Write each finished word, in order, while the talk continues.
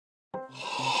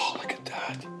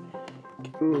God.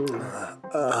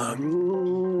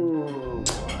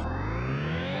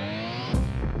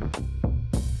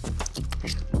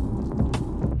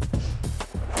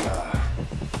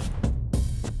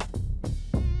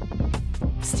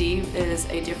 Steve is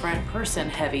a different person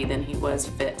heavy than he was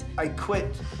fit. I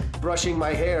quit brushing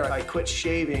my hair. I quit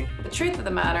shaving. The truth of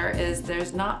the matter is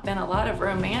there's not been a lot of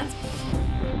romance.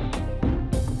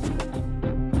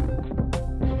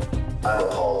 I'm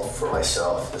appalled for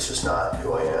myself. This is not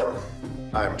who I am.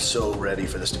 I'm so ready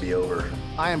for this to be over.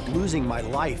 I am losing my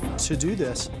life to do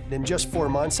this. In just 4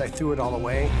 months, I threw it all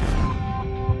away.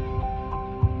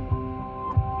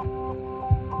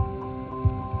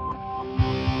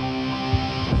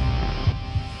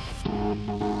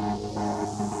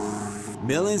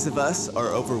 Millions of us are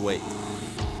overweight.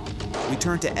 We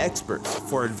turn to experts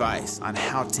for advice on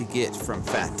how to get from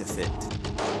fat to fit.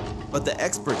 But the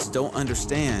experts don't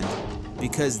understand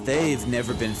because they've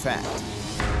never been fat.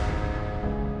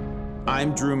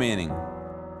 I'm Drew Manning.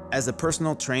 As a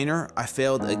personal trainer, I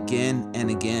failed again and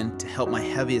again to help my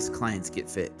heaviest clients get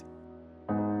fit.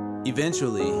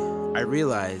 Eventually, I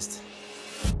realized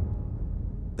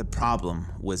the problem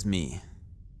was me.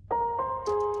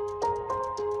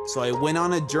 So I went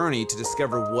on a journey to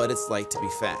discover what it's like to be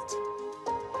fat.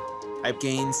 I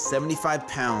gained 75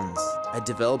 pounds. I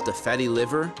developed a fatty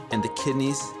liver and the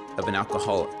kidneys of an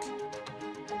alcoholic.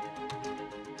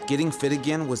 Getting fit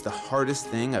again was the hardest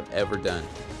thing I've ever done,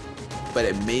 but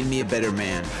it made me a better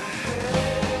man.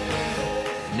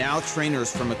 Now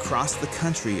trainers from across the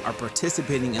country are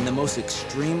participating in the most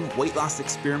extreme weight loss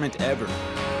experiment ever.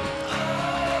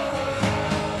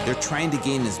 They're trying to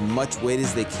gain as much weight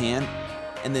as they can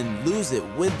and then lose it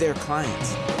with their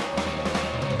clients.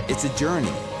 It's a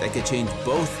journey that could change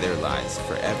both their lives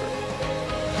forever.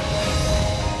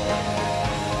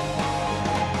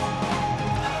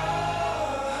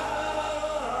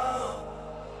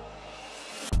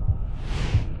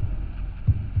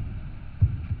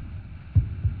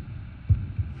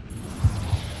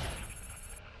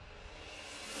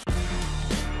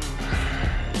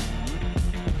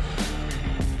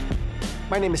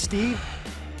 My name is Steve.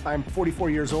 I'm 44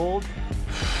 years old.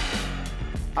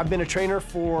 I've been a trainer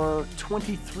for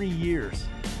 23 years.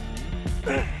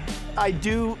 I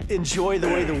do enjoy the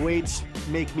way the weights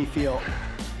make me feel.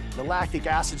 The lactic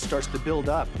acid starts to build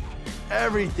up.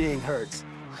 Everything hurts.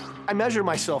 I measure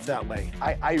myself that way.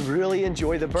 I really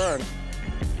enjoy the burn.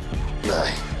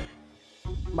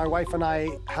 My wife and I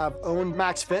have owned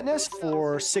Max Fitness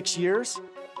for 6 years.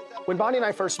 When Bonnie and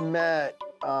I first met,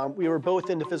 we were both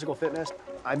into physical fitness.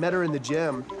 I met her in the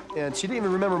gym, and she didn't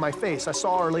even remember my face. I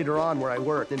saw her later on where I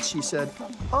worked, and she said,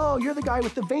 "Oh, you're the guy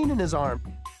with the vein in his arm."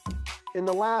 In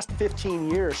the last 15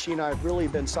 years, she and I have really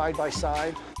been side by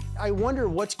side. I wonder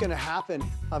what's gonna happen.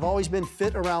 I've always been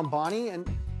fit around Bonnie, and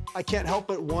I can't help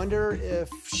but wonder if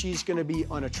she's gonna be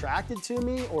unattracted to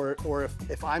me, or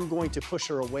if I'm going to push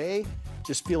her away,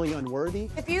 just feeling unworthy.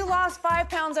 If you lost 5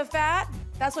 pounds of fat,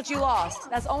 that's what you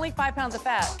lost. That's only 5 pounds of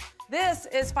fat. This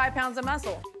is 5 pounds of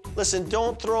muscle. Listen,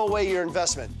 don't throw away your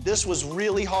investment. This was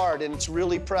really hard and it's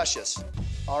really precious,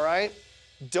 all right?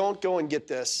 Don't go and get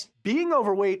this. Being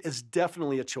overweight is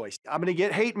definitely a choice. I'm gonna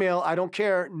get hate mail, I don't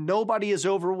care. Nobody is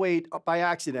overweight by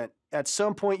accident. At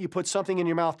some point, you put something in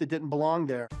your mouth that didn't belong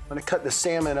there. I'm gonna cut the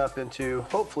salmon up into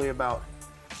hopefully about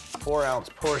 4-ounce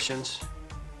portions.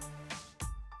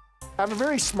 I have a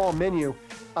very small menu.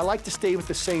 I like to stay with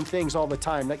the same things all the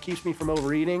time. That keeps me from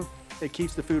overeating. It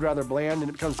keeps the food rather bland and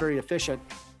it becomes very efficient.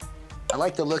 I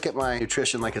like to look at my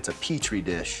nutrition like it's a Petri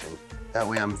dish. That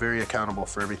way I'm very accountable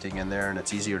for everything in there and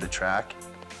it's easier to track.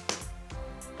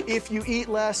 If you eat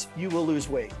less, you will lose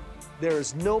weight. There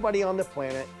is nobody on the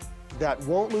planet that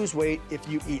won't lose weight if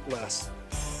you eat less.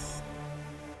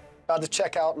 About to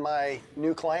check out my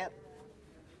new client.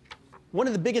 One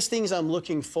of the biggest things I'm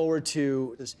looking forward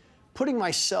to is putting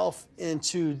myself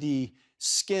into the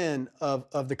skin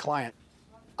of the client.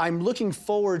 I'm looking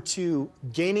forward to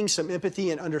gaining some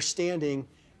empathy and understanding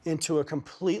into a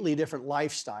completely different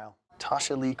lifestyle.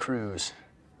 Tasha Lee Cruz.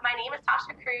 My name is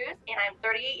Tasha Cruz, and I'm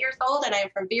 38 years old, and I'm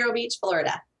from Vero Beach,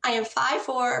 Florida. I am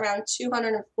 5'4", around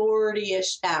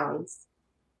 240-ish pounds.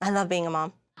 I love being a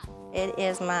mom. It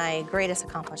is my greatest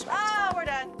accomplishment. Oh, we're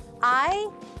done. I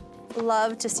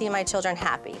love to see my children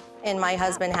happy and my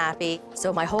husband happy.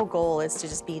 So my whole goal is to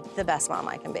just be the best mom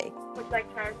I can be. Would you like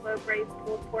to try our slow braised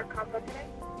pulled pork combo today?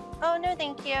 Oh, no,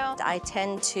 thank you. I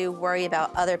tend to worry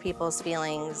about other people's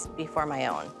feelings before my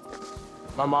own.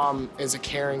 My mom is a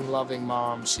caring, loving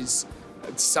mom. She's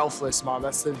a selfless mom.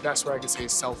 That's the best way I could say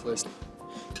is selfless.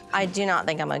 I do not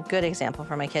think I'm a good example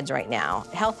for my kids right now,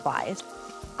 health-wise.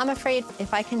 I'm afraid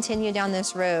if I continue down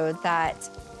this road that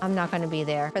I'm not gonna be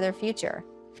there for their future.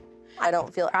 I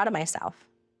don't feel proud of myself.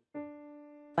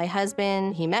 My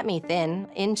husband, he met me thin,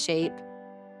 in shape,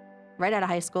 right out of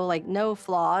high school, like no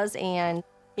flaws, and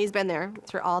he's been there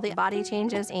through all the body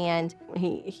changes, and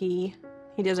he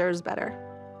deserves better.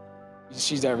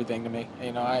 She's everything to me.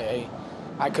 You know,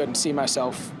 I couldn't see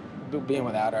myself being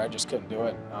without her. I just couldn't do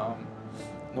it.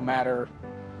 No matter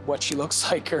what she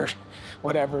looks like or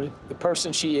whatever, the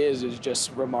person she is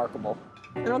just remarkable.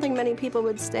 I don't think many people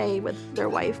would stay with their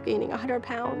wife gaining 100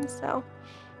 pounds, so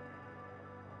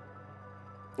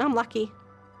I'm lucky.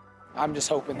 I'm just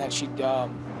hoping that she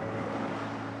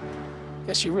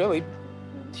really,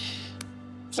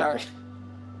 sorry,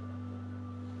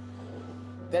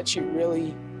 that she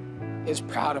really is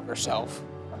proud of herself.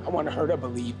 I want her to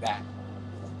believe that.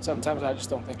 Sometimes I just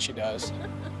don't think she does.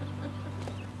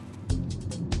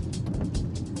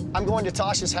 I'm going to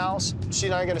Tasha's house. She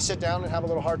and I are gonna sit down and have a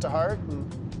little heart-to-heart, and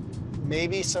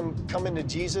maybe some coming to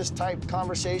Jesus type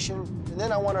conversation. And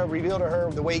then I wanna reveal to her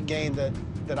the weight gain that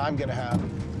I'm gonna have.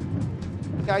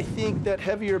 I think that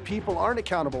heavier people aren't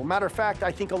accountable. Matter of fact,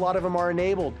 I think a lot of them are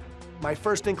enabled. My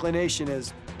first inclination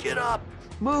is, get up,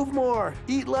 move more,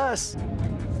 eat less.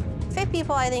 Fit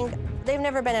people, I think, they've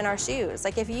never been in our shoes.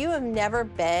 Like, if you have never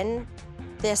been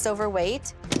this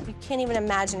overweight, you can't even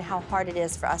imagine how hard it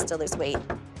is for us to lose weight.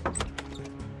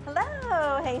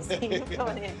 Hello, hey Steve, come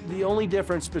on in. The only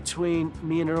difference between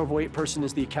me and an overweight person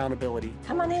is the accountability.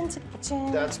 Come on into the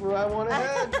kitchen. That's where I want to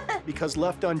head. Because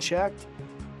left unchecked,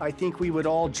 I think we would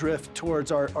all drift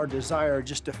towards our desire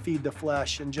just to feed the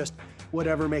flesh and just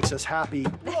whatever makes us happy.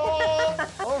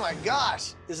 Oh my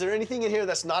gosh. Is there anything in here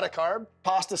that's not a carb?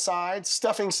 Pasta sides,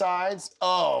 stuffing sides.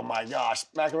 Oh my gosh,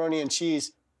 macaroni and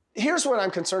cheese. Here's what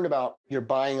I'm concerned about. You're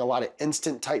buying a lot of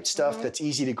instant type stuff that's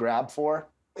easy to grab for.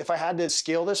 If I had to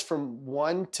scale this from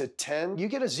 1 to 10, you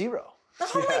get a 0.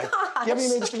 Oh my gosh. Yeah, I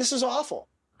mean, this is awful.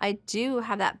 I do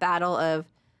have that battle of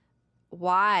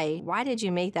why? Why did you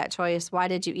make that choice? Why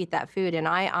did you eat that food? And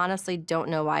I honestly don't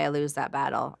know why I lose that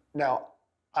battle. Now,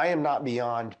 I am not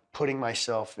beyond putting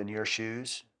myself in your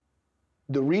shoes.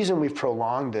 The reason we've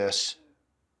prolonged this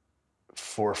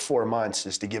for 4 months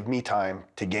is to give me time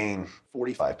to gain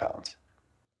 45 pounds.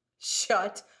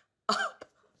 Shut up.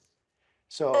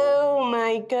 So, Oh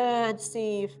my God,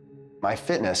 Steve. my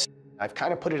fitness, I've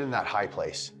kind of put it in that high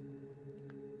place.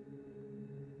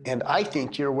 And I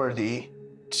think you're worthy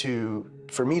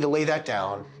for me to lay that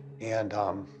down and,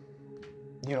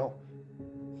 you know.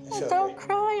 Don't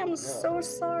cry, I'm so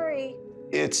sorry.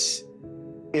 It's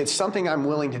something I'm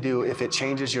willing to do if it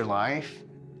changes your life.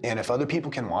 And if other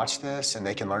people can watch this and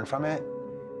they can learn from it,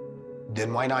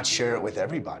 then why not share it with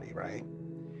everybody, right?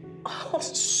 Oh.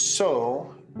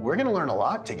 So we're gonna learn a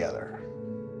lot together.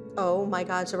 Oh my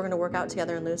God, so we're gonna work out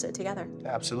together and lose it together.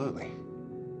 Absolutely.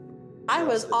 I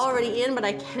was already in, but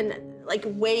I can, like,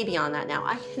 way beyond that now.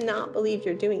 I cannot believe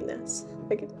you're doing this.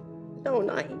 Like, no,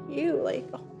 not you, like,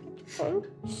 oh my God.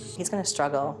 He's gonna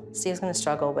struggle. Steve's gonna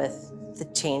struggle with the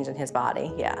change in his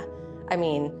body, yeah. I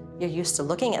mean, you're used to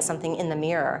looking at something in the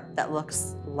mirror that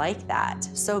looks like that.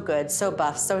 So good, so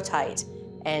buff, so tight.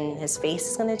 And his face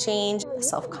is gonna change, his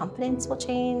self-confidence will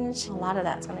change. A lot of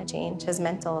that's gonna change, his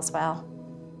mental as well.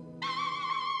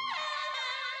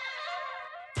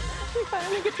 We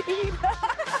finally get to eat.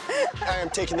 I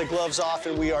am taking the gloves off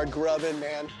and we are grubbing,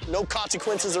 man. No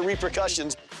consequences or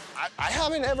repercussions. I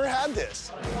haven't ever had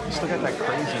this. Just look at that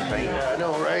crazy thing. Yeah, I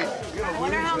know, right? I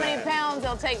wonder how many pounds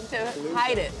it'll take to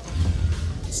hide it.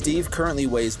 Steve currently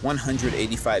weighs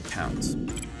 185 pounds.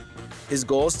 His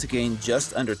goal is to gain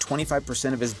just under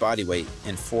 25% of his body weight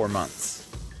in 4 months.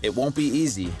 It won't be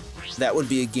easy. That would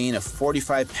be a gain of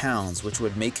 45 pounds, which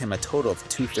would make him a total of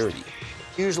 230.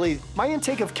 Usually, my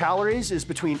intake of calories is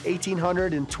between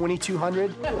 1,800 and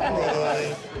 2,200.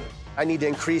 I need to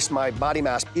increase my body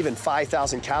mass. Even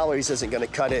 5,000 calories isn't gonna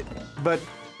cut it. But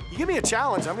you give me a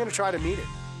challenge, I'm gonna try to meet it.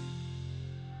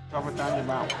 Drop it down your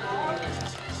mouth.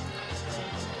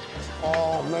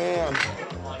 Oh, man.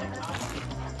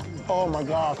 Oh, my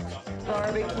gosh.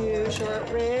 Barbecue short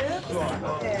ribs.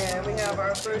 And we have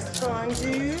our first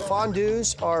fondue.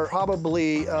 Fondues are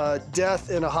probably death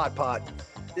in a hot pot.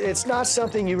 It's not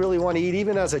something you really want to eat,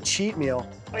 even as a cheat meal.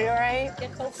 Are you all right?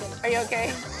 Are you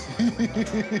okay?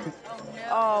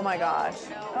 Oh my gosh.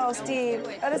 Oh, Steve,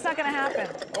 that's not gonna happen.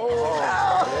 Oh,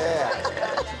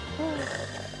 yeah.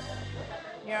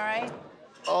 You all right?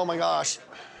 Oh, my gosh.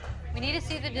 We need to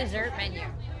see the dessert menu.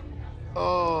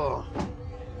 Oh.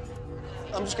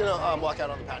 I'm just gonna walk out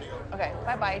on the patio. Okay,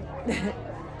 bye-bye.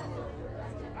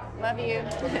 Love you.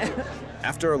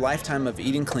 After a lifetime of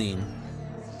eating clean,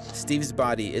 Steve's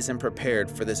body isn't prepared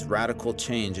for this radical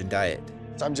change in diet.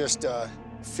 I'm just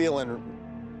feeling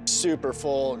super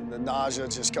full, and the nausea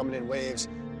just coming in waves.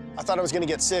 I thought I was gonna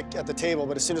get sick at the table,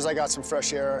 but as soon as I got some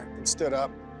fresh air and stood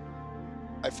up,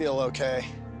 I feel okay.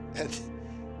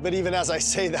 But even as I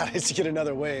say that, I just get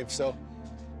another wave. So,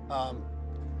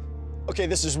 okay,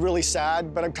 this is really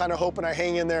sad, but I'm kind of hoping I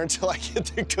hang in there until I get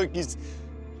the cookies.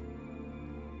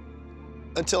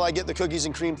 Until I get the cookies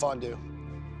and cream fondue.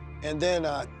 And then,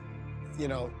 you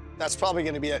know, that's probably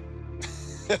gonna be it.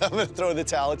 I'm gonna throw the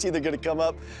towel. It's either gonna come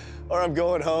up or I'm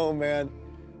going home, man.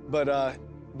 But I'm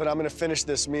gonna finish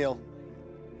this meal.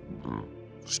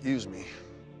 Excuse me.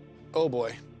 Oh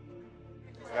boy.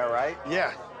 All right?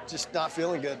 Yeah, just not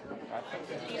feeling good.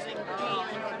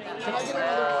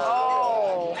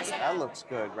 Oh, that looks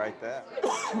good right there.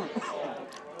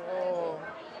 Oh.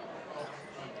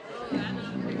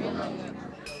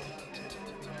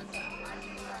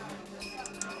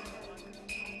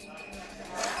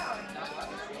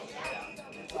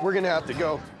 We're gonna have to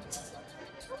go.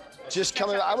 Just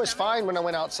coming, I was fine when I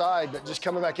went outside, but just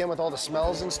coming back in with all the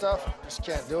smells and stuff, just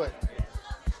can't do it.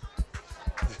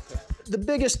 The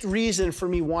biggest reason for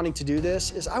me wanting to do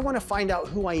this is I want to find out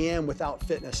who I am without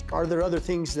fitness. Are there other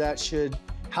things that should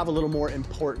have a little more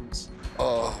importance?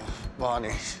 Oh,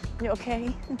 Bonnie. You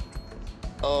okay?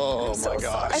 Oh my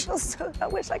gosh. I feel so, I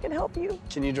wish I could help you.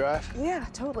 Can you drive? Yeah,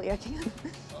 totally, I can.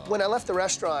 When I left the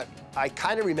restaurant, I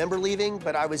kind of remember leaving,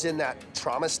 but I was in that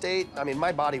trauma state. I mean,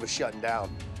 my body was shutting down.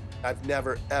 I've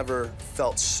never, ever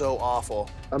felt so awful.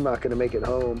 I'm not gonna make it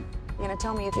home. You're gonna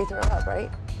tell me if you throw up, right?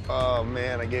 Oh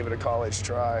man, I gave it a college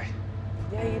try.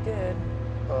 Yeah, you did.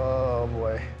 Oh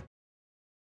boy.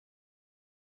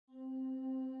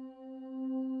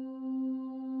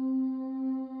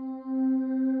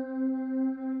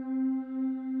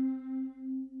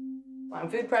 I'm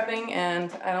food prepping,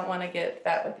 and I don't want to get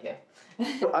fat with you.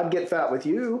 I'd get fat with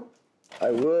you.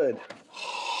 I would.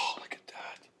 Oh, look at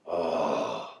that.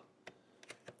 Oh.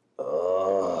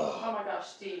 Oh. Oh my gosh,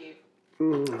 Steve.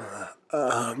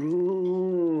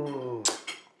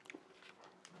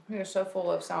 You're so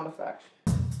full of sound effects.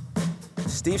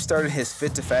 Steve started his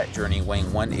fit to fat journey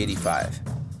weighing 185.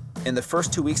 In the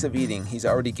first 2 weeks of eating, he's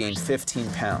already gained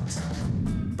 15 pounds.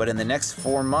 But in the next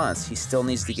 4 months, he still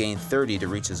needs to gain 30 to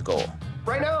reach his goal.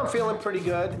 Right now, I'm feeling pretty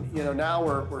good. You know, now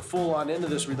we're full on into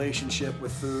this relationship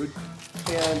with food,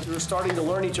 and we're starting to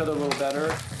learn each other a little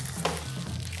better.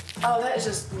 Oh, that is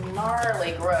just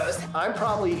gnarly gross. I'm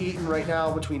probably eating right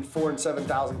now between 4,000 and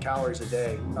 7,000 calories a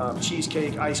day.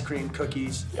 Cheesecake, ice cream,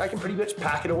 cookies. I can pretty much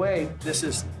pack it away. This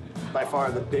is by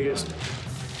far the biggest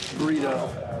burrito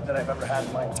that I've ever had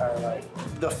in my entire life.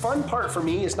 The fun part for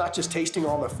me is not just tasting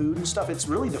all the food and stuff, it's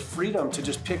really the freedom to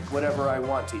just pick whatever I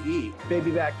want to eat. Baby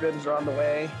back ribs are on the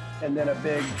way, and then a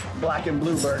big black and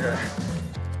blue burger.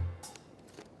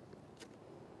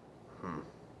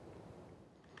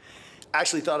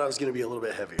 Actually thought I was gonna be a little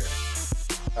bit heavier.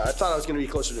 I thought I was gonna be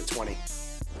closer to 20.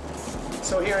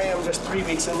 So here I am just 3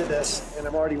 weeks into this, and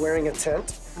I'm already wearing a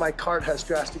tent. My cart has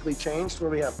drastically changed, where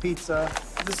we have pizza.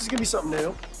 This is gonna be something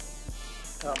new.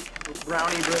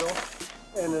 Brownie brittle.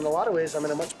 And in a lot of ways, I'm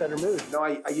in a much better mood. You know,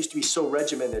 I used to be so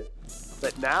regimented,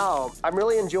 but now I'm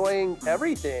really enjoying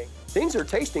everything. Things are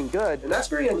tasting good, and that's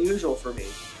very unusual for me.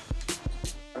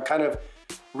 I'm kind of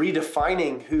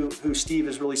redefining who Steve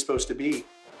is really supposed to be.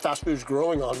 Fast food's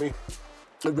growing on me.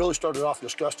 It really started off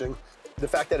disgusting. The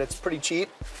fact that it's pretty cheap,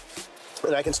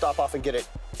 and I can stop off and get it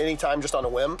anytime just on a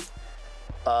whim,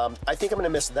 I think I'm gonna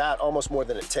miss that almost more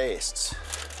than it tastes.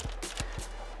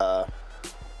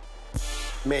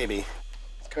 Maybe.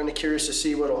 Kind of curious to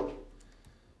see what'll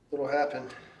happen.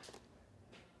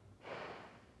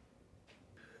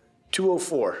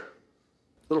 204. A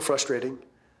little frustrating.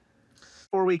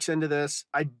 4 weeks into this,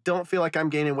 I don't feel like I'm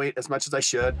gaining weight as much as I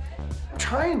should. I'm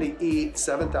trying to eat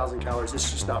 7,000 calories,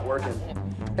 it's just not working.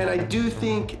 And I do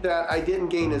think that I didn't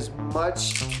gain as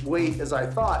much weight as I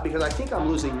thought because I think I'm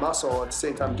losing muscle at the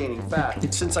same time gaining fat,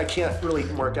 since I can't really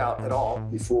work out at all.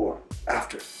 Before,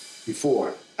 after,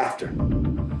 before, after.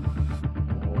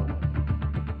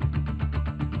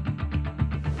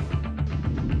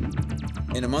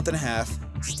 In a month and a half,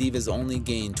 Steve has only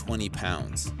gained 20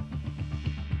 pounds.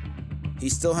 He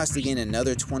still has to gain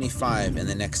another 25 in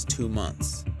the next 2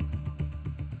 months.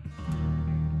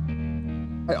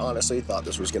 I honestly thought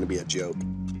this was gonna be a joke.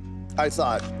 I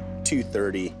thought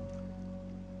 230.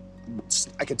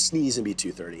 I could sneeze and be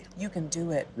 230. You can do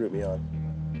it. Root me on.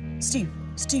 Steve.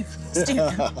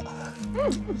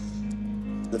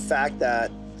 The fact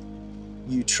that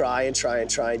you try and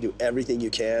do everything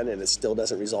you can and it still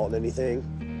doesn't result in anything,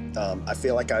 I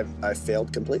feel like I've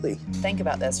failed completely. Think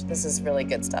about this. This is really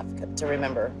good stuff to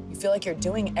remember. You feel like you're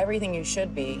doing everything you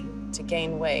should be to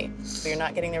gain weight, but you're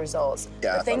not getting the results.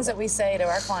 Yeah, the things that we say to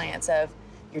our clients of,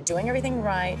 you're doing everything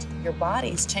right, your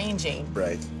body's changing.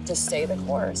 Right. Just stay the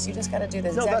course. You just got to do the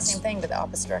exact same thing, but the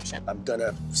opposite direction. I'm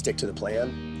gonna stick to the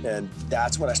plan, and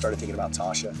that's when I started thinking about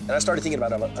Tasha. And I started thinking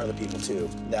about other people too,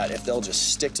 that if they'll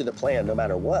just stick to the plan no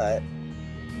matter what,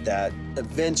 that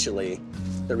eventually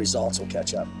the results will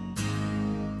catch up.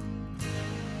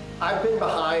 I've been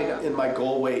behind in my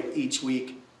goal weight each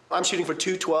week. I'm shooting for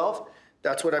 212.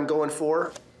 That's what I'm going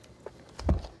for.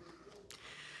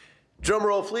 Drum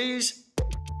roll, please.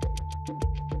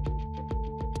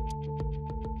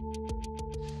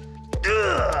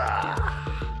 Ugh.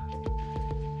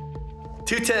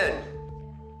 210.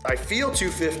 I feel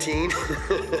 215.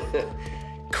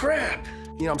 Crap.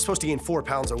 You know, I'm supposed to gain 4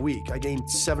 pounds a week. I gained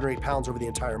 7 or 8 pounds over the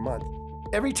entire month.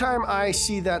 Every time I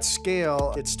see that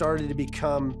scale, it started to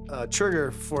become a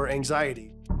trigger for anxiety.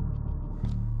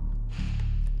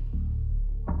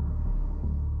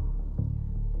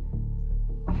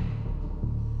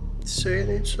 Say it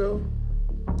ain't so.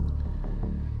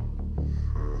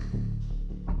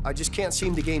 I just can't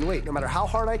seem to gain weight. No matter how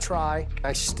hard I try,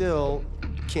 I still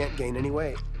can't gain any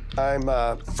weight.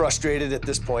 I'm frustrated at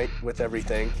this point with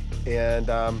everything, and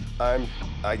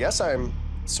I guess I'm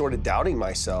sort of doubting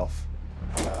myself.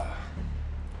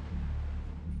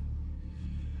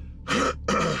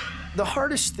 The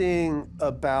hardest thing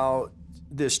about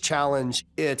this challenge,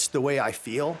 it's the way I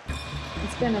feel.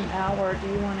 It's been an hour. Do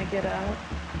you want to get up?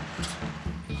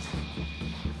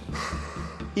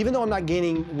 Even though I'm not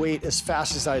gaining weight as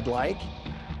fast as I'd like,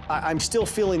 I'm still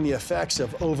feeling the effects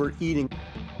of overeating.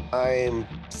 I'm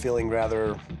feeling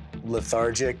rather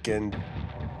lethargic and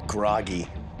groggy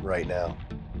right now.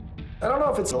 I don't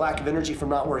know if it's a lack of energy from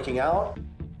not working out.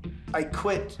 I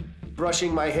quit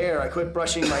brushing my hair, I quit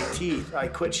brushing my teeth, I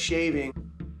quit shaving.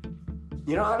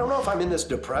 You know, I don't know if I'm in this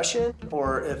depression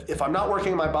or if I'm not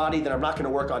working on my body, then I'm not gonna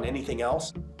work on anything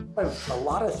else. I have a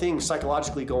lot of things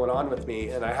psychologically going on with me,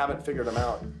 and I haven't figured them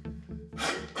out.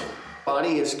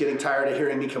 Bonnie is getting tired of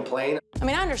hearing me complain. I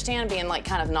mean, I understand being like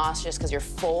kind of nauseous because you're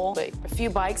full, but a few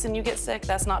bikes and you get sick,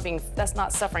 that's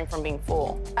not suffering from being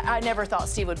full. I never thought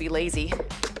Steve would be lazy.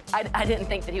 I didn't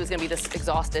think that he was gonna be this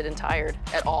exhausted and tired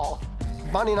at all.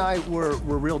 Bonnie and I were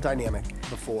real dynamic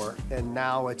before, and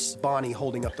now it's Bonnie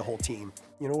holding up the whole team.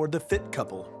 You know, we're the fit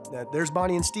couple. There's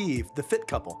Bonnie and Steve, the fit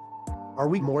couple. Are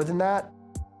we more than that?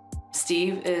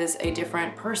 Steve is a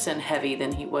different person heavy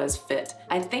than he was fit.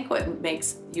 I think what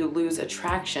makes you lose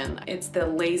attraction, it's the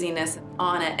laziness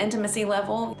on an intimacy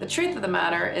level. The truth of the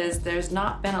matter is there's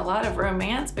not been a lot of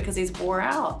romance because he's wore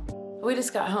out. We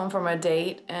just got home from a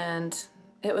date and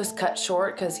it was cut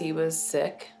short because he was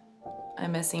sick. I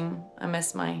miss him. I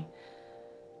miss my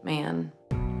man.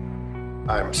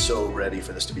 I'm so ready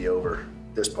for this to be over,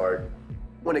 this part.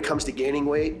 When it comes to gaining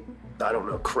weight, I don't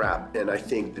know crap, and I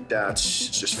think that that's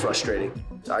just frustrating.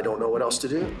 I don't know what else to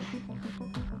do.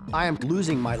 I am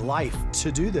losing my life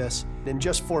to do this. In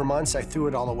just 4 months, I threw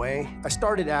it all away. I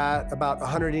started at about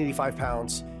 185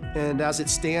 pounds, and as it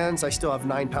stands, I still have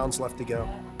 9 pounds left to go.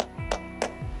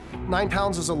 9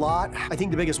 pounds is a lot. I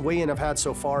think the biggest weigh-in I've had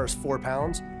so far is 4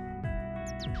 pounds.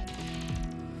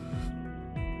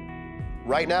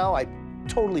 Right now, I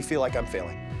totally feel like I'm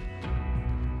failing.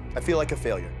 I feel like a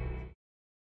failure.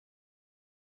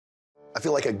 I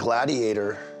feel like a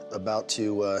gladiator about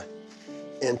to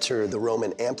enter the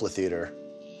Roman amphitheater,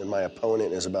 and my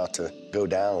opponent is about to go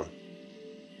down.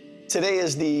 Today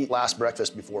is the last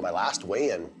breakfast before my last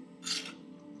weigh-in.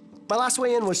 My last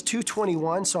weigh-in was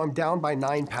 221, so I'm down by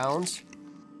 9 pounds.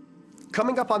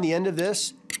 Coming up on the end of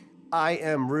this, I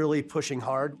am really pushing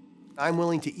hard. I'm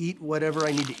willing to eat whatever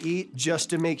I need to eat just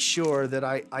to make sure that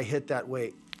I hit that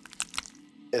weight.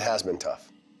 It has been tough.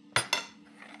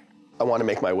 I want to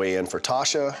make my way in for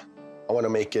Tasha. I want to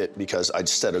make it because I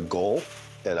set a goal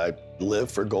and I live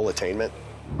for goal attainment.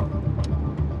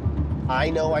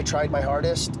 I know I tried my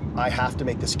hardest. I have to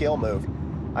make the scale move.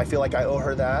 I feel like I owe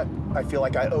her that. I feel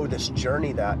like I owe this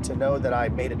journey that, to know that I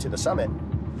made it to the summit.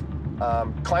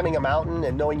 Climbing a mountain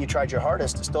and knowing you tried your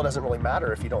hardest, it still doesn't really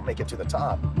matter if you don't make it to the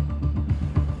top.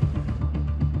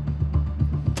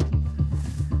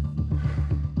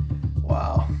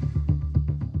 Wow.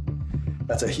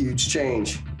 That's a huge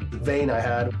change. The vein I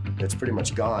had, it's pretty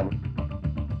much gone.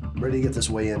 I'm ready to get this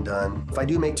weigh-in done. If I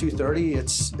do make 230,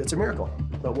 it's a miracle,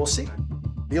 but we'll see.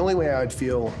 The only way I'd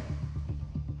feel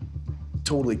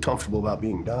totally comfortable about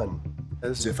being done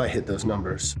is if I hit those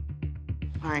numbers.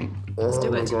 All right, let's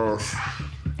do it. Oh my gosh.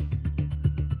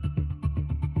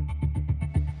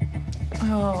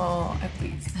 Oh,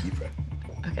 please. Deep breath.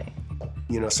 Okay.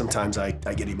 You know, sometimes I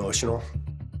get emotional.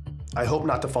 I hope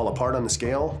not to fall apart on the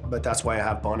scale, but that's why I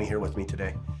have Bonnie here with me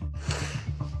today.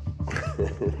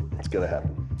 It's gonna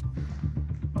happen.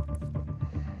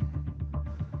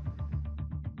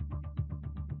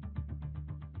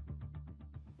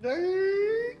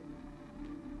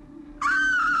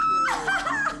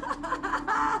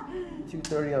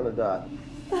 $230 on the dot.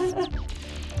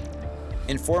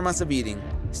 In 4 months of eating,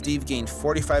 Steve gained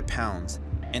 45 pounds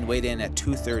and weighed in at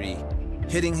 230,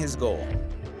 hitting his goal.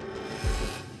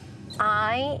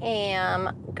 I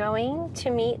am going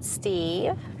to meet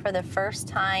Steve for the first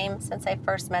time since I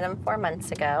first met him 4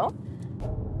 months ago.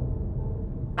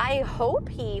 I hope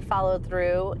he followed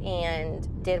through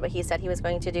and did what he said he was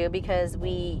going to do, because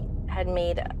we had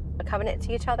made a covenant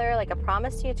to each other, like a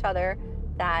promise to each other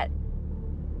that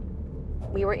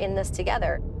we were in this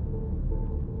together.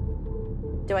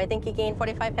 Do I think he gained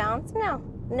 45 pounds? No,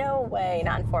 no way,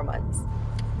 not in 4 months.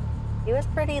 He was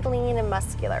pretty lean and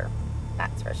muscular,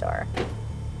 that's for sure.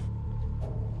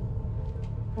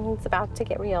 And it's about to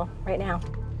get real right now.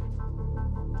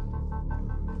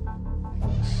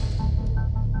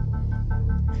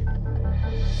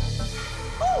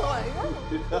 Oh my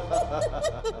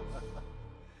God.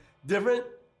 Different?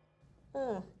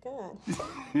 Oh,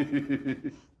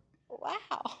 good.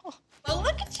 Wow. Well,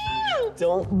 look at you.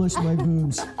 Don't mush my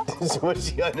boobs.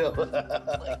 Smushy, I know.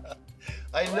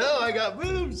 I know, I got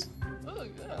boobs. Oh,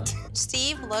 God.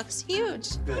 Steve looks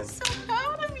huge. I'm so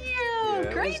proud of you.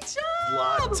 Yeah, Great job. A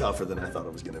lot tougher than I thought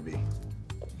it was gonna be.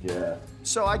 Yeah.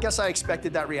 So I guess I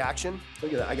expected that reaction.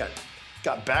 Look at that, I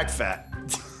got back fat.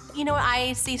 You know what,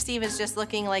 I see Steve as just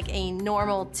looking like a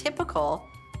normal, typical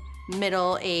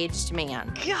middle-aged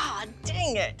man. God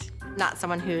dang it. Not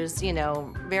someone who's, you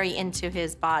know, very into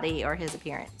his body or his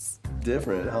appearance.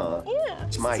 Different, huh? Yeah.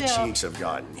 My still. cheeks have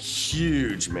gotten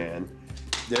huge, man.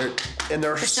 They're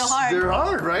still hard. They're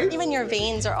hard, right? Even your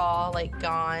veins are all like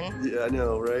gone. Yeah, I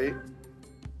know, right?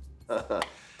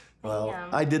 Well, Yeah.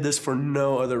 I did this for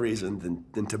no other reason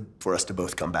than for us to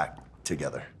both come back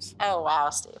together. Oh, wow,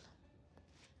 Steve.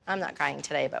 I'm not crying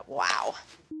today, but wow.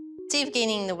 Steve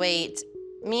gaining the weight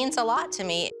means a lot to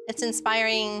me. It's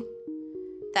inspiring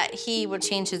that he would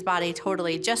change his body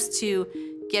totally just to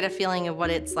get a feeling of what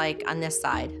it's like on this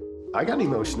side. I got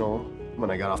emotional when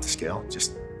I got off the scale.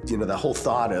 Just, you know, the whole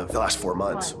thought of the last 4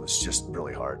 months was just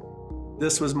really hard.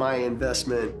 This was my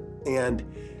investment, and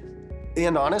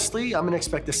honestly, I'm gonna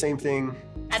expect the same thing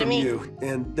from you.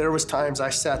 And there was times I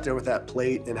sat there with that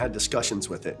plate and had discussions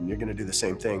with it, and you're gonna do the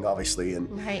same thing, obviously,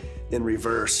 in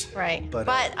reverse. Right. But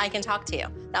I can talk to you.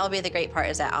 That will be the great part,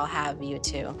 is that I'll have you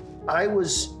too. I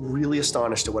was really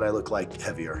astonished at what I look like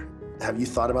heavier. Have you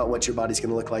thought about what your body's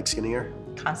gonna look like skinnier?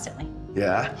 Constantly.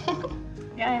 Yeah?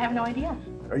 Yeah, I have no idea.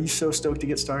 Are you so stoked to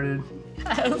get started?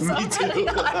 Me too.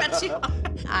 I bet you are.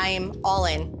 I'm all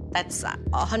in. That's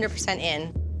 100%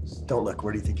 in. Don't look,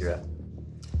 where do you think you're at?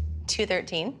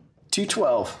 213.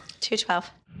 212. 212.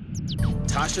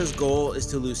 Tasha's goal is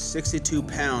to lose 62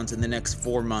 pounds in the next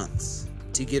 4 months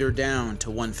to get her down to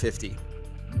 150.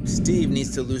 Steve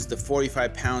needs to lose the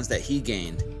 45 pounds that he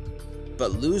gained,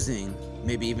 but losing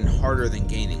may be even harder than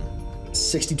gaining.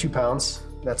 62 pounds,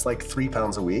 that's like 3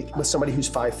 pounds a week. With somebody who's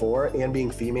 5'4" and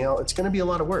being female, it's gonna be a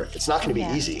lot of work. It's not gonna be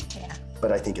easy,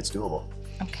 but I think it's doable.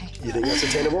 Okay. You think that's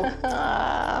attainable?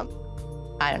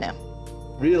 I don't know.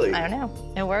 Really? I don't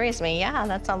know. It worries me. Yeah,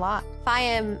 that's a lot. If I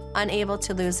am unable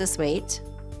to lose this weight,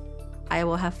 I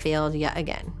will have failed yet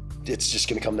again. It's just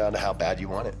gonna come down to how bad you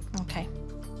want it. Okay.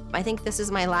 I think this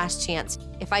is my last chance.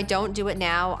 If I don't do it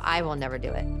now, I will never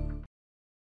do it.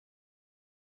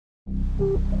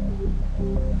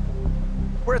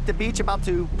 We're at the beach about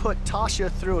to put Tasha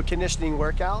through a conditioning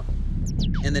workout.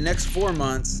 In the next 4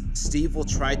 months, Steve will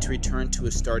try to return to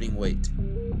his starting weight.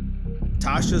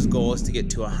 Tasha's goal is to get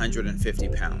to 150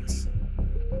 pounds.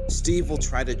 Steve will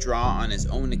try to draw on his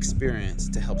own experience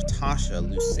to help Tasha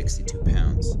lose 62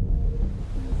 pounds.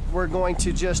 We're going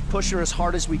to just push her as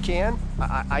hard as we can.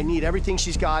 I need everything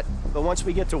she's got, but once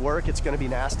we get to work, it's gonna be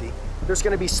nasty. There's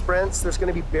gonna be sprints, there's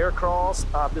gonna be bear crawls,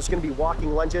 there's gonna be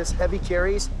walking lunges, heavy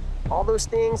carries. All those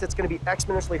things, it's gonna be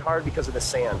exponentially hard because of the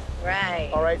sand. Right.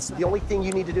 All right, so the only thing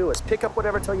you need to do is pick up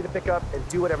whatever I tell you to pick up and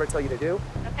do whatever I tell you to do.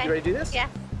 Okay. You ready to do this? Yeah.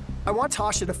 I want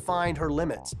Tasha to find her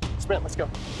limits. Sprint, let's go.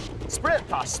 Sprint,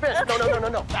 Tasha, sprint.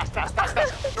 No. Fast.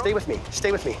 Stay with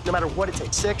me, no matter what it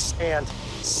takes. 6 and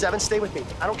 7, stay with me.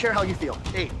 I don't care how you feel.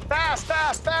 8, fast.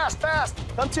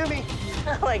 Come to me.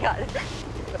 Oh my God.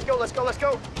 Let's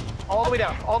go. All the way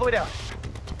down.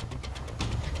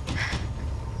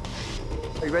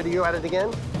 Are you ready to go at it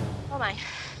again? Oh my.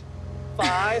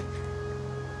 5,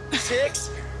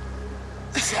 6,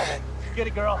 7. Get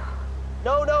it, girl.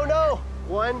 No, no, no.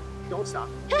 1, don't stop.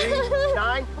 3,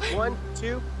 9, 1,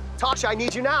 2. Tasha, I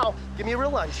need you now. Give me a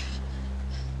real lunge.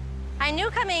 I knew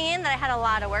coming in that I had a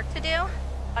lot of work to do,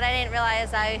 but I didn't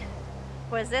realize I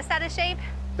was this out of shape.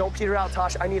 Don't peter out,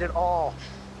 Tasha. I need it all.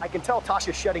 I can tell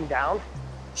Tasha's shutting down.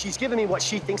 She's giving me what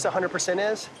she thinks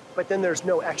 100% is, but then there's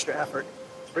no extra effort.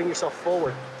 Bring yourself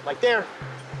forward, like there.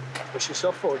 Push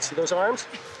yourself forward. See those arms?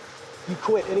 You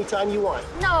quit anytime you want.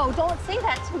 No, don't say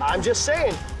that to me. I'm just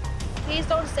saying. Please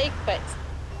don't say quit.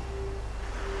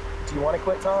 Do you want to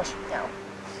quit, Tosh? No.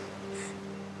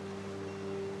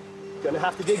 Gonna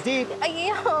have to dig deep. I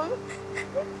am.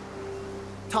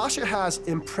 Tasha has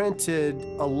imprinted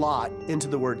a lot into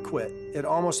the word quit. It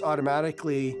almost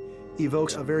automatically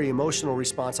evokes a very emotional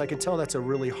response. I can tell that's a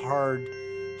really hard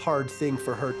thing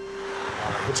for her.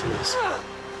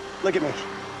 Look at me.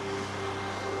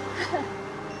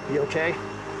 You okay?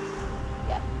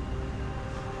 Yeah.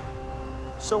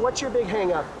 So what's your big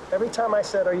hang up? Every time I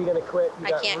said, are you gonna quit, you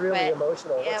got really quit.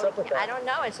 emotional. Yeah, What's up with that? I don't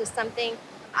know. It's just something,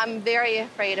 I'm very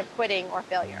afraid of quitting or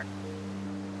failure.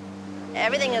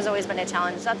 Everything has always been a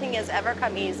challenge. Nothing has ever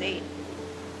come easy.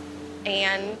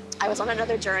 And I was on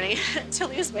another journey to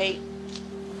lose weight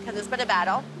because it's been a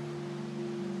battle.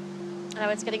 And I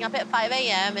was getting up at 5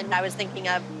 a.m. and I was thinking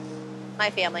of my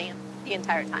family the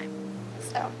entire time.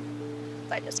 So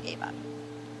I just gave up.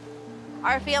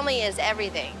 Our family is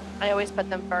everything. I always put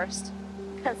them first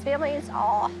because family is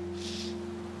all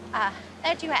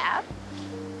that you have.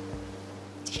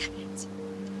 Damn it.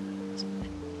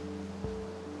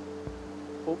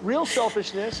 Well, real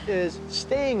selfishness is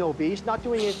staying obese, not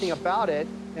doing anything about it,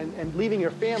 and leaving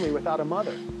your family without a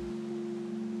mother.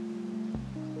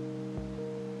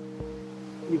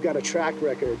 You've got a track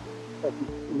record of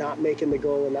not making the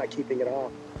goal and not keeping it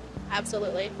off.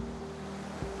 Absolutely.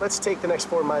 Let's take the next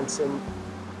 4 months, and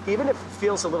even if it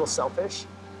feels a little selfish,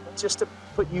 just to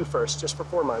put you first, just for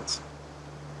 4 months.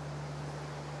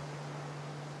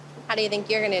 How do you think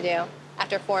you're gonna do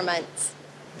after 4 months?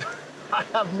 I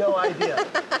have no idea.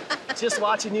 Just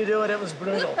watching you do it, it was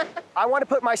brutal. I want to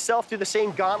put myself through the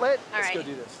same gauntlet. All Let's right.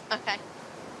 go do this. Okay.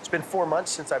 It's been 4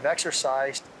 months since I've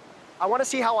exercised. I want to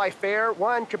see how I fare,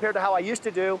 one, compared to how I used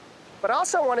to do, but I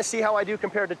also want to see how I do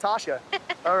compared to Tasha.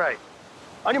 All right.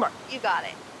 On your mark. You got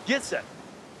it. Get set.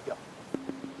 Go.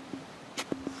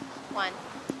 1.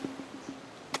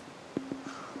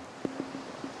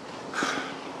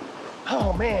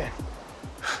 Oh, man.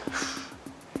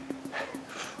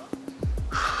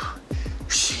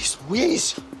 Jeez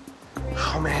Louise.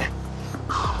 Oh, man.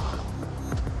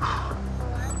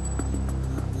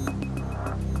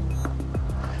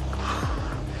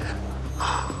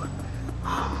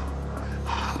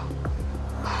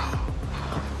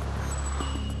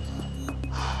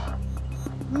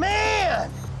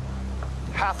 Man!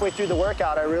 Halfway through the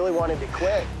workout, I really wanted to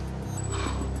quit.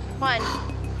 1,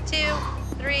 2,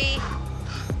 3.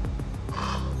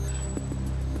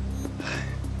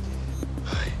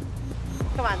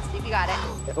 Come on, Steve, you got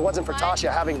it. If it wasn't for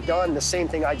Tasha having done the same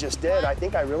thing I just did, I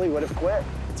think I really would have quit.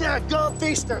 Dadgum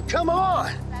feaster, come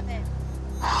on! 7.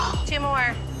 2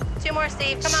 more. 2 more,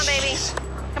 Steve. Come on, baby.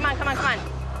 Come on, come on, come on.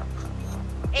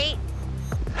 8.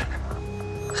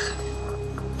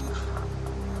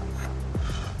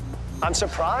 I'm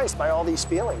surprised by all these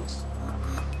feelings.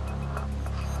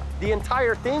 The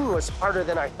entire thing was harder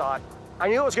than I thought. I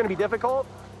knew it was going to be difficult,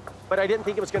 but I didn't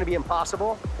think it was going to be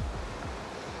impossible.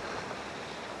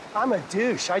 I'm a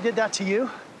douche. I did that to you?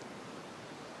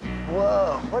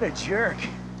 Whoa, what a jerk.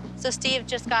 So Steve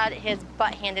just got his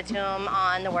butt handed to him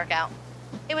on the workout.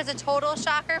 It was a total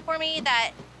shocker for me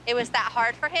that it was that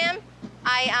hard for him.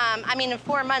 I mean, in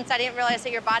 4 months, I didn't realize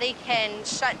that your body can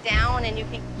shut down and you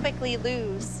can quickly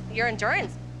lose your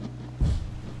endurance.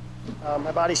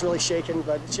 My body's really shaking,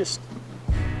 but it's just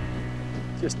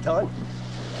done.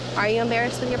 Are you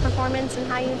embarrassed with your performance and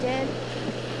how you did?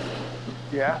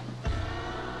 Yeah.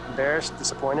 Embarrassed,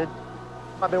 disappointed.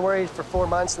 I've been worried for 4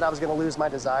 months that I was going to lose my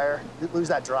desire, lose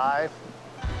that drive.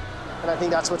 And I think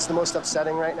that's what's the most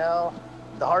upsetting right now.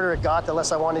 The harder it got, the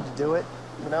less I wanted to do it.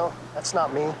 You know, that's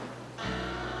not me.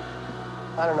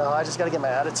 I don't know, I just got to get my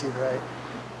attitude right.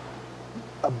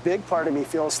 A big part of me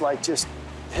feels like just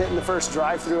hitting the first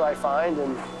drive-thru I find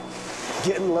and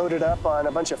getting loaded up on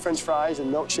a bunch of French fries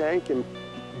and milkshake and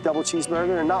double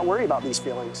cheeseburger and not worry about these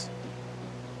feelings.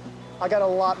 I got a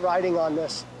lot riding on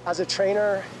this. As a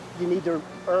trainer, you need to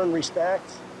earn respect.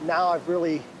 Now I've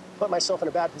really put myself in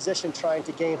a bad position trying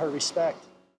to gain her respect.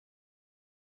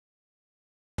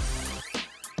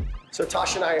 So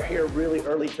Tasha and I are here really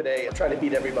early today trying to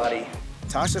beat everybody.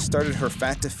 Tasha started her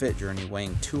Fat to Fit journey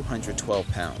weighing 212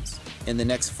 pounds. In the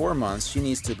next 4 months, she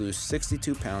needs to lose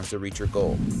 62 pounds to reach her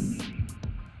goal.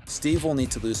 Steve will need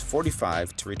to lose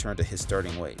 45 to return to his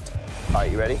starting weight. All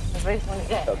right, you ready? Let's wait for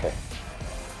it. Okay.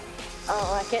 I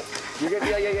don't like it. You're good.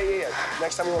 Yeah.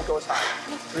 Next time we won't go as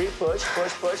high. 3, push.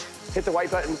 Hit the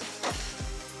white button.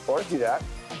 Or do that.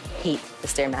 I hate the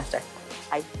Stairmaster.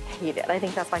 I hate it. I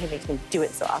think that's why he makes me do it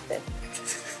so often.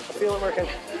 I feel it working.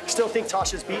 Still think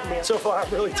Tasha's beating me. So far, I'm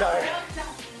really tired.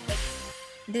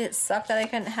 Did it suck that I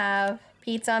couldn't have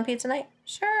pizza on pizza night?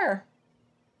 Sure.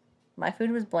 My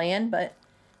food was bland, but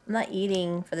I'm not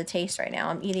eating for the taste right now.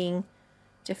 I'm eating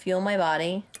to fuel my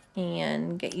body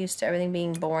and get used to everything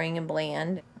being boring and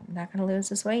bland. I'm not gonna lose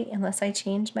this weight unless I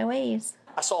change my ways.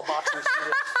 I saw boxers do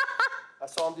this. I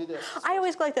saw him do this. I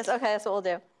always go like this. Okay, that's what we'll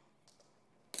do.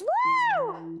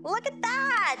 Woo! Look at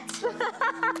that!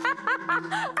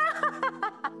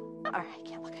 All right, I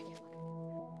can't look.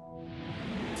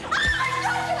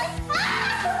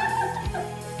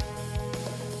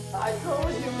 I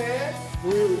told you, man.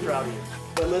 Really proud of you.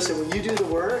 But listen, when you do the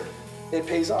work, it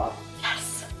pays off.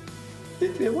 Yes.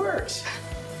 It works.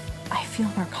 I feel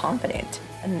more confident,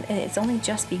 and it's only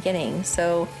just beginning,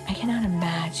 so I cannot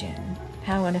imagine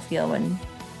how I'm gonna feel when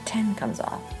 10 comes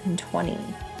off, and 20,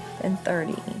 and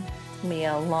 30. It's gonna be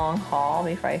a long haul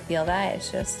before I feel that.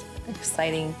 It's just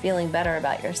exciting, feeling better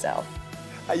about yourself.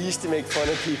 I used to make fun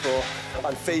of people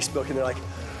on Facebook, and they're like,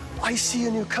 I see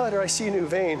a new cut or I see a new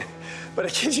vein. But I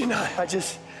kid you not,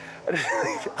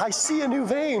 I see a new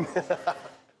vein.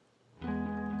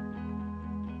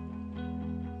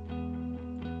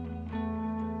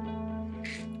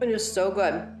 It is so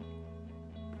good.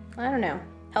 I don't know.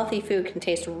 Healthy food can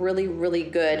taste really, really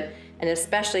good, and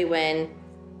especially when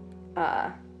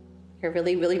you're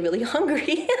really, really, really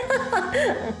hungry.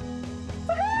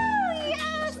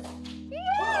 Yes!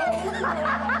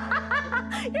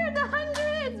 You're in the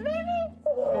hundreds, baby!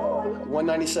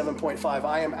 197.5.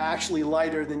 I am actually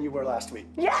lighter than you were last week.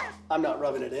 Yeah! I'm not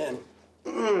rubbing it in.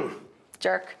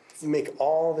 Jerk. Make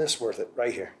all this worth it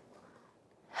right here.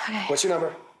 Okay. What's your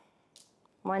number?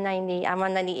 190. I'm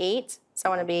 198, so I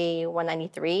want to be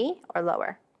 193 or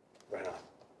lower. Right on.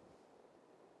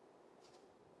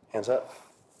 Hands up.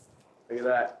 Look at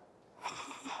that.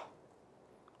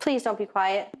 Please don't be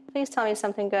quiet. Please tell me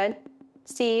something good.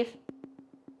 Steve.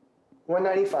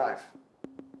 195.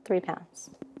 3 pounds.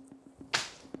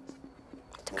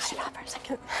 To cut it off for a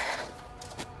second.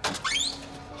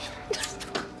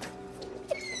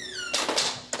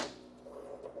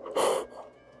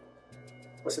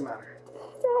 What's the matter?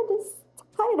 Dad is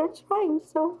tired of trying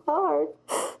so hard.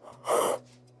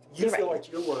 You feel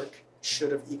like your work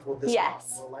should have equaled this.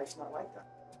 Yes. Well, life's not like that.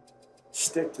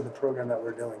 Stick to the program that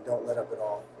we're doing. Don't let up at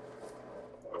all.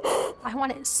 I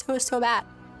want it so, so bad.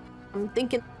 I'm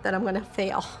thinking that I'm gonna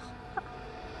fail.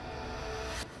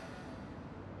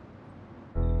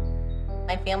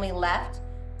 My family left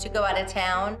to go out of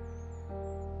town.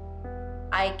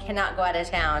 I cannot go out of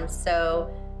town, so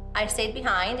I stayed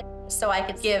behind so I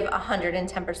could give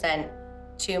 110%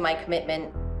 to my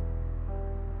commitment.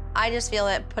 I just feel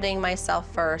that putting myself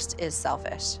first is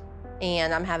selfish,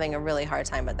 and I'm having a really hard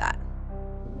time with that.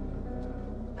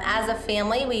 As a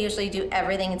family, we usually do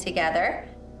everything together.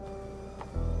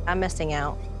 I'm missing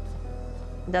out.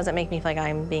 It doesn't make me feel like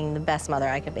I'm being the best mother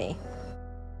I could be.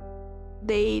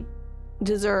 They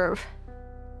deserve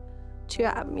to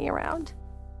have me around.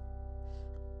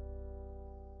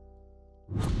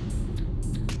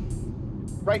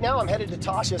 Right now, I'm headed to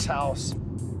Tasha's house.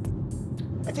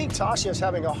 I think Tasha's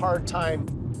having a hard time.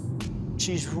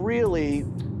 She's really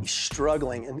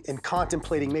struggling and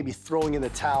contemplating maybe throwing in the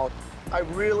towel. I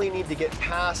really need to get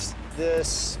past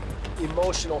this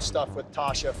emotional stuff with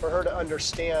Tasha for her to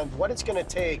understand what it's going to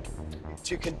take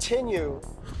to continue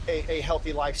a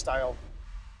healthy lifestyle.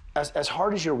 As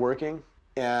hard as you're working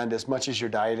and as much as you're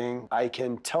dieting, I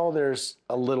can tell there's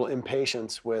a little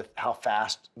impatience with how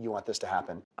fast you want this to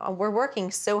happen. We're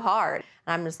working so hard.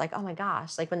 And I'm just like, oh my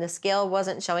gosh, like when the scale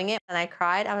wasn't showing it and I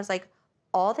cried, I was like,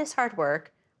 all this hard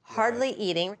work, hardly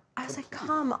eating. I was like,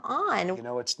 come on. You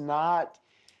know, it's not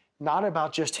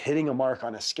about just hitting a mark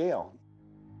on a scale.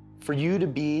 For you to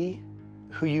be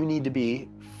who you need to be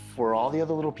for all the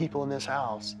other little people in this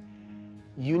house,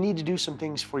 you need to do some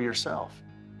things for yourself.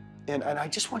 And I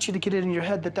just want you to get it in your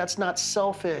head that that's not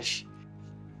selfish.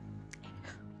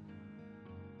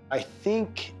 I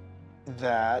think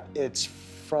that it's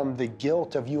from the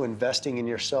guilt of you investing in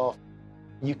yourself.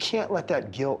 You can't let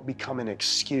that guilt become an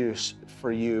excuse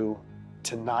for you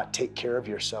to not take care of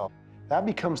yourself. That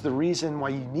becomes the reason why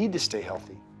you need to stay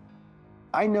healthy.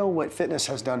 I know what fitness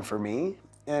has done for me,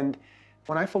 and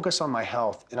When I focus on my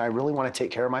health and I really want to take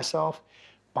care of myself,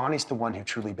 Bonnie's the one who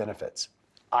truly benefits.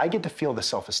 I get to feel the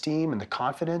self-esteem and the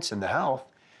confidence and the health,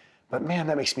 but man,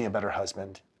 that makes me a better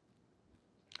husband.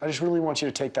 I just really want you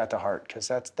to take that to heart, because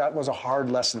that was a hard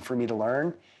lesson for me to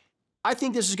learn. I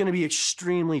think this is going to be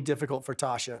extremely difficult for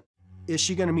Tasha. Is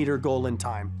she going to meet her goal in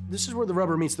time? This is where the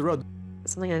rubber meets the road.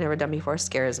 Something I've never done before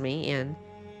scares me, and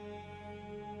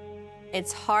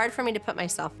it's hard for me to put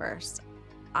myself first.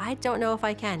 I don't know if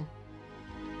I can.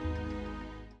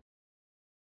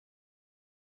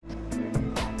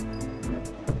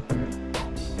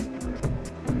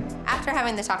 After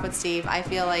having the talk with Steve, I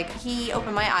feel like he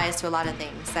opened my eyes to a lot of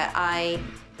things that I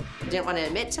didn't want to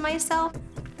admit to myself.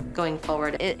 Going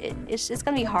forward, it's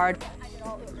going to be hard,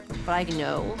 but I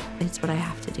know it's what I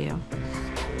have to do.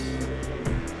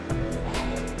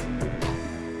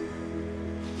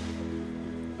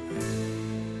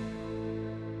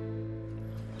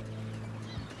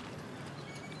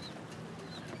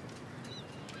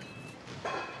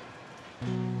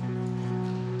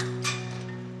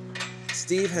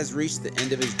 Steve has reached the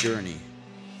end of his journey.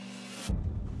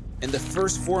 In the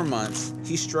first 4 months,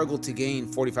 he struggled to gain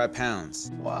 45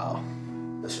 pounds. Wow,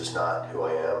 this is not who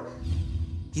I am.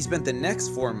 He spent the next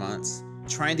 4 months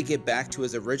trying to get back to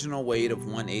his original weight of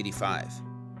 185.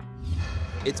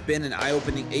 It's been an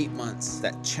eye-opening 8 months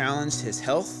that challenged his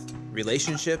health,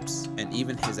 relationships, and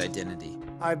even his identity.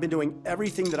 I've been doing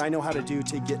everything that I know how to do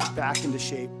to get back into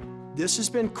shape. This has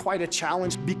been quite a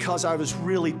challenge because I was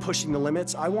really pushing the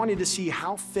limits. I wanted to see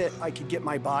how fit I could get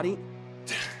my body.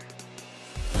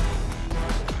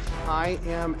 I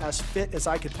am as fit as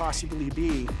I could possibly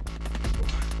be.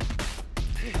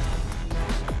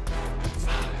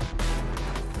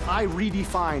 I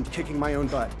redefined kicking my own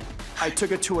butt. I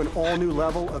took it to an all-new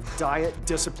level of diet,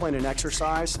 discipline, and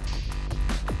exercise.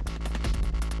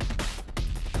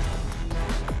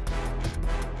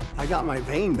 I got my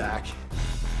vein back.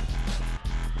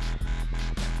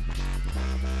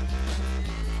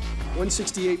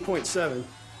 $168.7.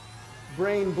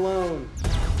 Brain blown.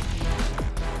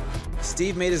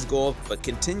 Steve made his goal, but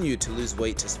continued to lose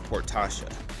weight to support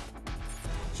Tasha.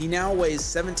 He now weighs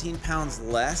 17 pounds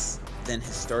less than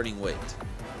his starting weight.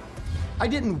 I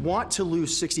didn't want to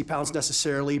lose 60 pounds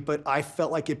necessarily, but I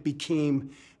felt like it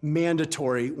became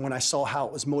mandatory when I saw how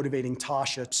it was motivating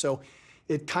Tasha, so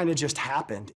it kind of just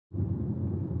happened.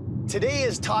 Today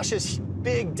is Tasha's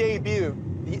big debut,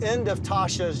 the end of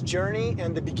Tasha's journey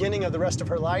and the beginning of the rest of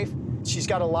her life. She's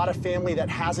got a lot of family that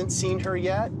hasn't seen her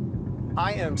yet.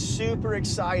 I am super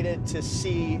excited to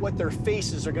see what their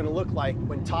faces are going to look like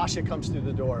when Tasha comes through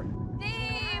the door.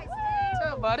 What's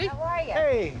up, buddy? How are you?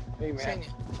 Hey. Hey, man.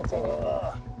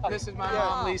 This is my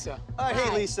mom, Lisa. Hey,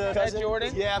 Lisa. Cousin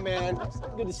Jordan? Yeah, man.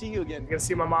 Good to see you again. I'm gonna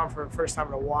see my mom for the first time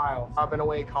in a while. I've been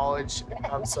away at college.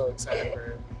 I'm so excited for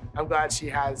her. I'm glad she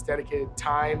has dedicated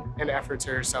time and effort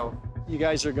to herself. You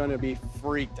guys are gonna be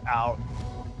freaked out.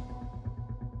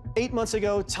 8 months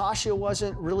ago, Tasha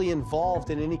wasn't really involved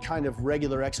in any kind of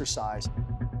regular exercise.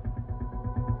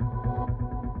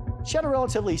 She had a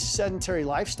relatively sedentary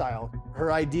lifestyle.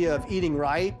 Her idea of eating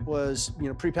right was,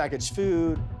 prepackaged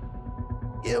food.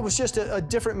 It was just a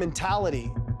different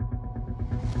mentality.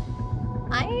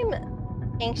 I'm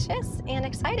anxious and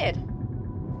excited.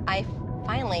 I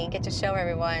finally get to show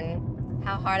everyone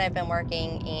how hard I've been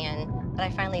working and that I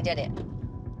finally did it.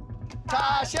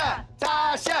 Tasha!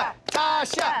 Tasha!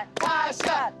 Tasha!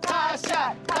 Tasha!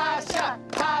 Tasha! Tasha!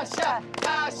 Tasha!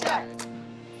 Tasha!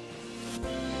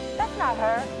 That's not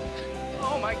her.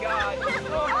 Oh, my God. Oh, my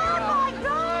God. Oh, my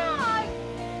God!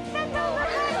 That doesn't look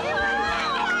like you.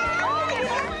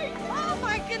 Oh,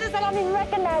 my goodness, I don't even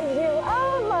recognize you.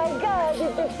 Oh, my God, you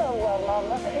did so well,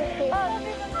 Mama.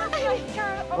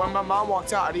 When my mom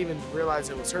walked out, I didn't even realize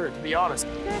it was her, to be honest.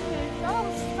 Goodness,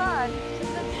 oh, son.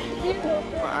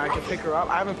 Beautiful. I could pick her up.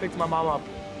 I haven't picked my mom up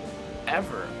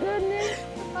ever. Goodness,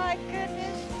 my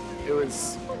goodness. It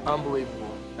was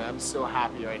unbelievable. I'm so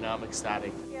happy right now. I'm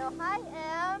ecstatic. Hi,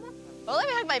 Em. Oh, let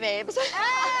me hug my babes.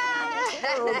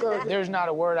 There's not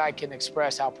a word I can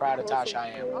express how proud of Tasha I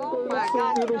am. Oh, my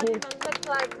God, you don't even look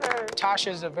like her.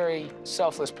 Tasha's a very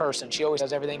selfless person. She always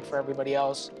does everything for everybody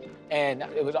else. And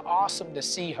it was awesome to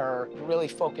see her really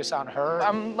focus on her.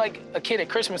 I'm like a kid at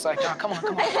Christmas, like, oh, come on,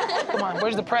 come on, come on,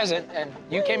 where's the present? And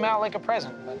you came out like a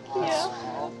present.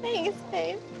 Yeah. Thanks,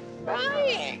 babe.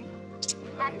 Crying.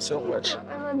 Thank you so much.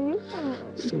 I love you so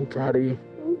much. So proud of you.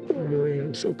 I really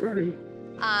am so proud of you.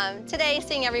 Today,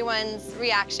 seeing everyone's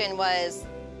reaction was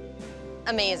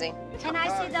amazing. Can I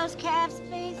see those calves,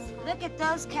 please? Look at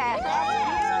those calves.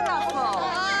 That's beautiful.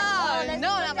 Oh, No,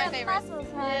 not my favorite.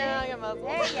 Yeah, I got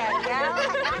muscles. There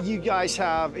you go. You guys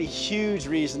have a huge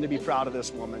reason to be proud of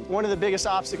this woman. One of the biggest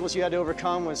obstacles you had to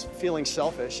overcome was feeling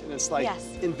selfish. And it's like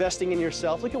investing in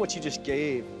yourself. Look at what you just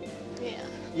gave. Yeah.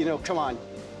 You know, come on.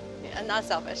 Yeah, not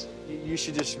selfish. You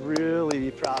should just really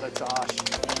be proud of Tosh.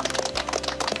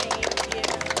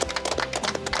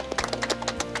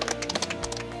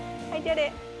 I did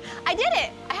it. I did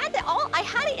it. I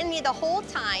had it in me the whole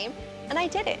time, and I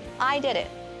did it. I did it.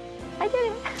 I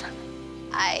did it.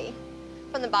 I,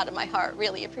 from the bottom of my heart,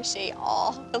 really appreciate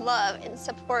all the love and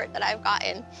support that I've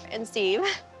gotten. And Steve,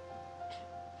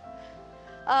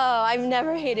 oh, I've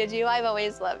never hated you. I've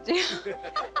always loved you.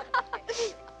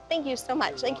 Thank you so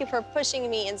much. Thank you for pushing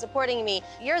me and supporting me.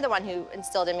 You're the one who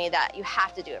instilled in me that you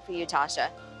have to do it for you, Tasha.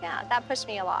 Yeah, that pushed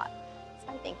me a lot.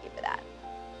 So I thank you for that.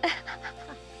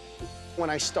 When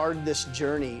I started this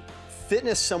journey,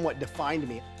 fitness somewhat defined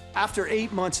me. After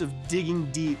 8 months of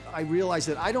digging deep, I realized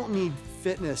that I don't need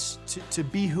fitness to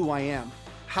be who I am.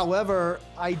 However,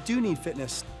 I do need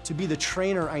fitness to be the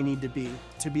trainer I need to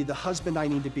be the husband I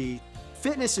need to be.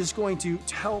 Fitness is going to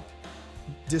help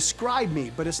describe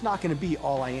me, but it's not going to be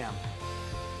all I am.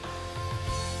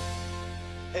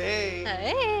 Hey.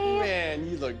 Hey. Man,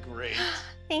 you look great.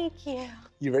 Thank you.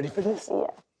 You ready for this? Yeah.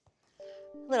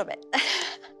 A little bit.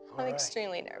 I'm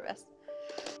extremely nervous.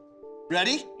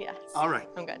 Ready? Yes. All right.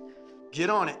 I'm good. Get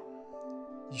on it.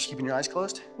 You just keeping your eyes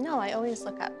closed? No, I always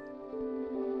look up.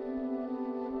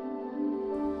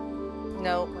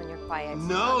 No, when you're quiet.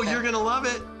 No, you're gonna love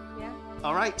it. Yeah.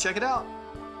 All right, check it out.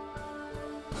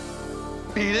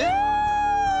 Beat it.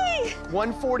 Yay!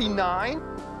 149.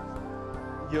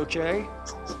 You okay?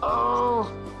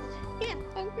 Oh. Yeah,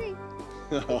 I'm great.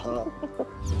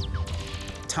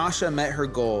 Tasha met her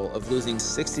goal of losing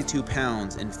 62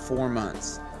 pounds in 4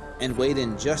 months and weighed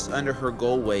in just under her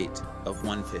goal weight of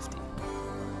 150.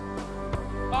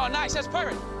 Oh, nice, that's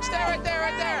perfect. Stay right there,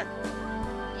 right there.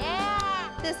 Yeah.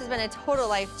 This has been a total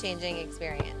life-changing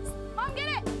experience. Mom, get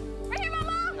it. Right here,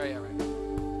 Mama. Right, right.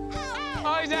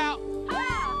 Oh, he's out.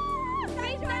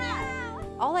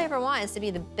 All I ever want is to be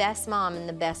the best mom and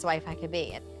the best wife I could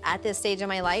be. At this stage of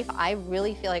my life, I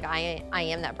really feel like I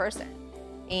am that person.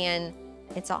 And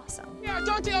it's awesome. Yeah,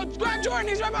 don't grab Jordan,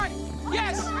 he's right behind.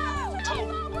 Yes.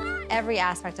 Every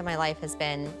aspect of my life has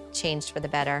been changed for the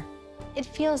better. It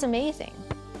feels amazing.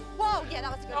 Whoa, yeah,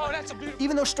 that was a good. Oh, that's a beautiful.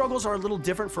 Even though struggles are a little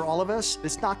different for all of us,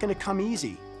 it's not gonna come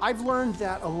easy. I've learned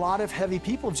that a lot of heavy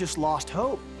people have just lost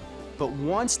hope. But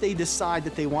once they decide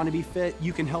that they want to be fit,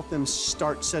 you can help them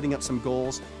start setting up some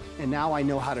goals. And now I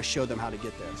know how to show them how to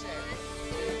get there.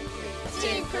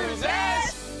 Team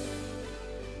Cruises!